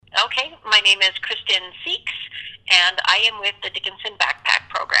My name is Kristin Seaks, and I am with the Dickinson Backpack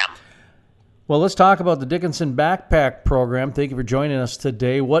Program. Well, let's talk about the Dickinson Backpack Program. Thank you for joining us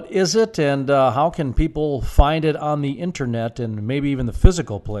today. What is it, and how can people find it on the internet and maybe even the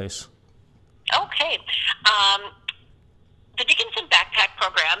physical place? Okay. The Dickinson Backpack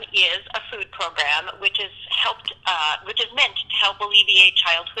Program is a food program which is meant to help alleviate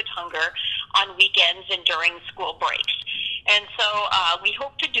childhood hunger on weekends and during school breaks. And so we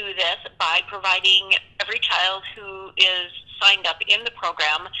hope to do this by providing every child who is signed up in the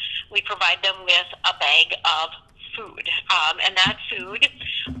program, we provide them with a bag of food. And that food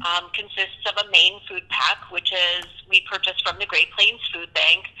consists of a main food pack, which is we purchase from the Great Plains Food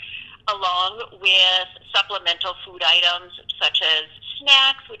Bank, along with supplemental food items such as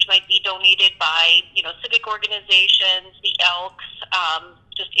snacks, which might be donated by, civic organizations, the Elks,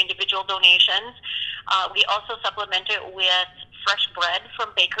 just individual donations. We also supplement it with fresh bread from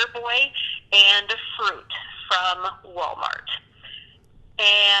Baker Boy and fruit from Walmart.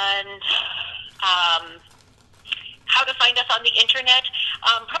 And how to find us on the internet?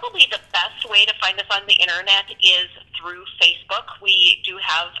 Probably the best way to find us on the internet is through Facebook. We do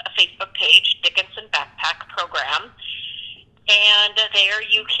have a Facebook page, Dickinson Backpack Program. And there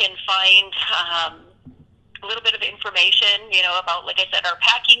you can find a little bit of information, about, like I said, our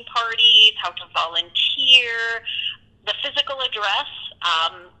packing parties, how to volunteer. The physical address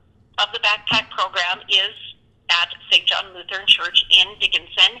of the backpack program is at St. John Lutheran Church in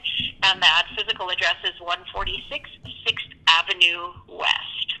Dickinson, and that physical address is 146 6th Avenue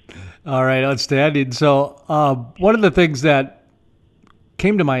West. All right, outstanding. So one of the things that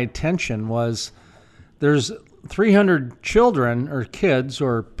came to my attention was there's 300 children or kids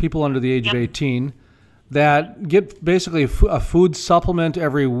or people under the age of 18 that get basically a food supplement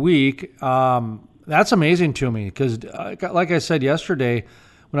every week. That's amazing to me because, like I said yesterday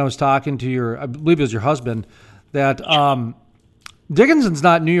when I was talking to I believe it was your husband, that Dickinson's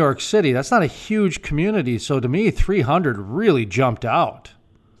not New York City. That's not a huge community. So to me, 300 really jumped out.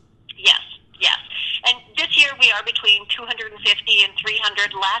 Yes. And this year we are between 250 and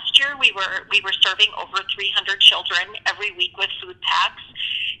 300. Last year we were serving over 300 children every week with food packs.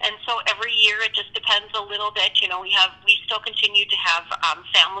 And so every year it just depends a little bit. We still continue to have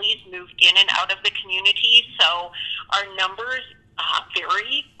families move in and out of the community. So our numbers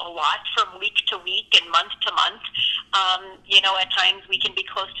vary a lot from week to week and month to month. At times we can be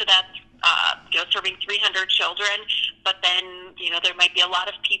close to that, serving 300 children, but then, there might be a lot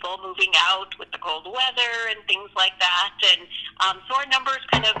of people moving out with the cold weather and things like that. And so our numbers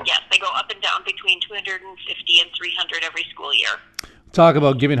they go up and down between 250 and 300 every school year. Talk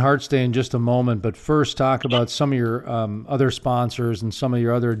about Giving Hearts Day in just a moment, but first talk about some of your other sponsors and some of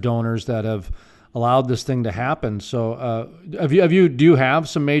your other donors that have allowed this thing to happen. So do you have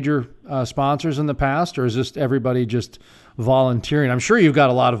some major sponsors in the past, or is this everybody just volunteering? I'm sure you've got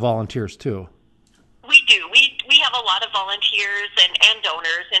a lot of volunteers too. We do. We have a lot of volunteers and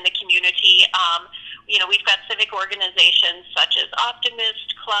donors in the community. We've got civic organizations such as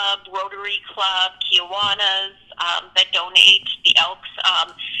Optimist Club, Rotary Club, Kiwanis that donate, the Elks,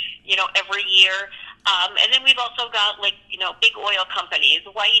 every year. And then we've also got big oil companies,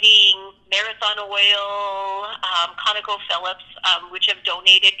 Whiting, Marathon Oil, ConocoPhillips, which have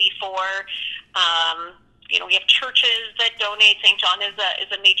donated before. We have churches that donate. St. John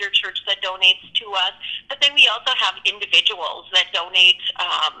is a major church that donates to us. But then we also have individuals that donate,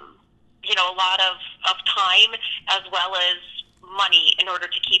 a lot of time as well as money in order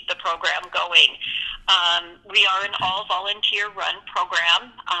to keep the program going. We are an all-volunteer run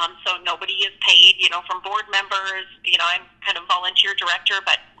program, so nobody is paid, from board members. I'm kind of volunteer director,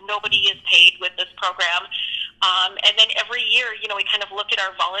 but nobody is paid with this program. And then every year, we kind of look at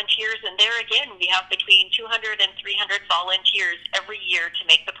our volunteers, and there again, we have between 200 and 300 volunteers every year to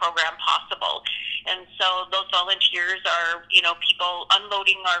make the program possible. And so those volunteers are, people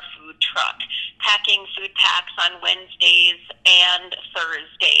unloading our food truck, packing food packs on Wednesdays and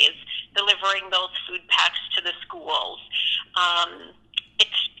Thursdays, delivering those food packs to the schools.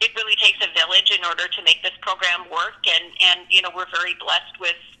 It really takes a village in order to make this program work, and we're very blessed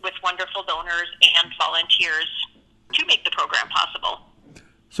with wonderful donors and volunteers to make the program possible.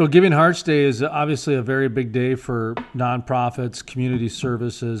 So Giving Hearts Day is obviously a very big day for nonprofits, community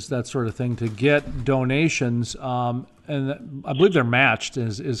services, that sort of thing, to get donations, and I believe they're matched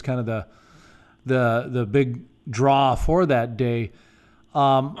is kind of the big draw for that day.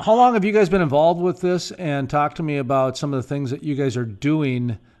 How long have you guys been involved with this? And talk to me about some of the things that you guys are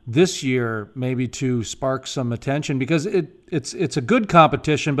doing this year, maybe to spark some attention, because it's a good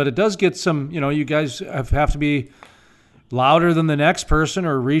competition, but it does get some. You guys have to be louder than the next person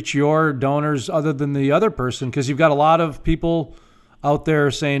or reach your donors other than the other person, because you've got a lot of people out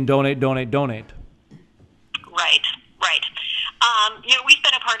there saying donate, donate, donate. Right, right. We've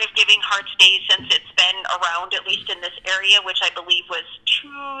been a part of Giving Hearts Day since it's been around, at least in this area, which I believe was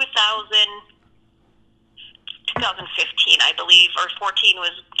 2015, I believe, or 14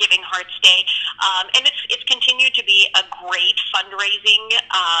 was Giving Hearts Day. And it's continued to be a great fundraising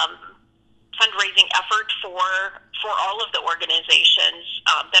effort for all of the organizations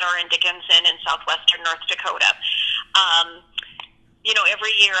that are in Dickinson and southwestern North Dakota.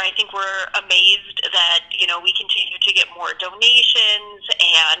 Every year I think we're amazed that, we continue to get more donations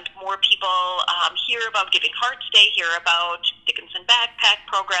and more people hear about Giving Hearts Day, hear about Dickinson Backpack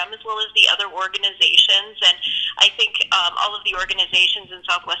Program, as well as the other organizations. And I think all of the organizations in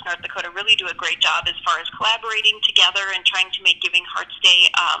southwest North Dakota really do a great job as far as collaborating together and trying to make Giving Hearts Day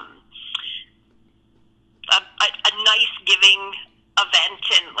a nice giving event.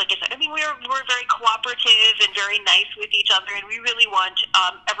 And like I said, we're very cooperative and very nice with each other, and we really want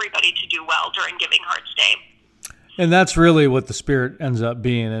everybody to do well during Giving Hearts Day. And that's really what the spirit ends up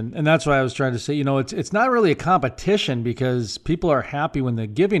being. And that's why I was trying to say, it's not really a competition, because people are happy when the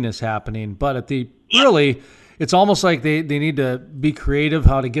giving is happening, but really, it's almost like they need to be creative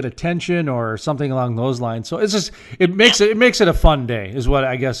how to get attention or something along those lines. So it makes it a fun day, is what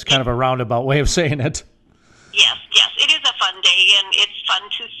I guess, kind of a roundabout way of saying it. Yes, it is a fun day, and it's fun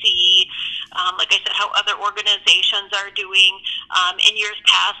to see, like I said, how other organizations are doing. In years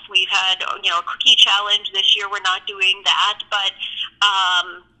past, we've had, a cookie challenge. This year, we're not doing that, but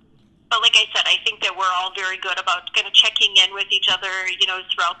like I said, I think that we're all very good about kind of checking in with each other,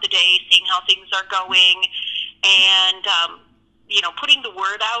 throughout the day, seeing how things are going, and putting the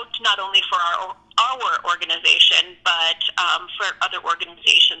word out not only for our organization, but for other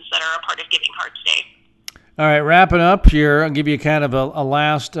organizations that are a part of Giving Hearts Day. All right, wrapping up here, I'll give you kind of a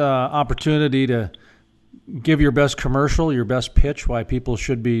last opportunity to give your best commercial, your best pitch, why people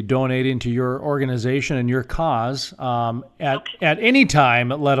should be donating to your organization and your cause at any time,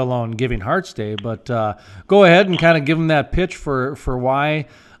 let alone Giving Hearts Day. But go ahead and kind of give them that pitch for why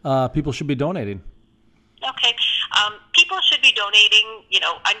people should be donating. Okay. People should be donating,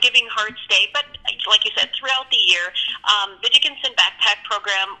 on Giving Hearts Day, but like you said, throughout the year. The Dickinson Backpack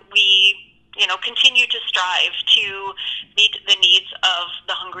Program, we continue to strive to meet the needs of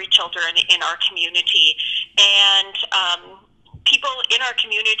the hungry children in our community. And people in our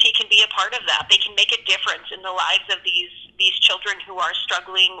community can be a part of that. They can make a difference in the lives of these children who are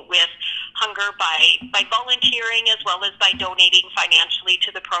struggling with hunger by volunteering, as well as by donating financially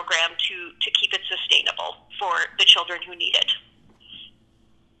to the program to keep it sustainable for the children who need it.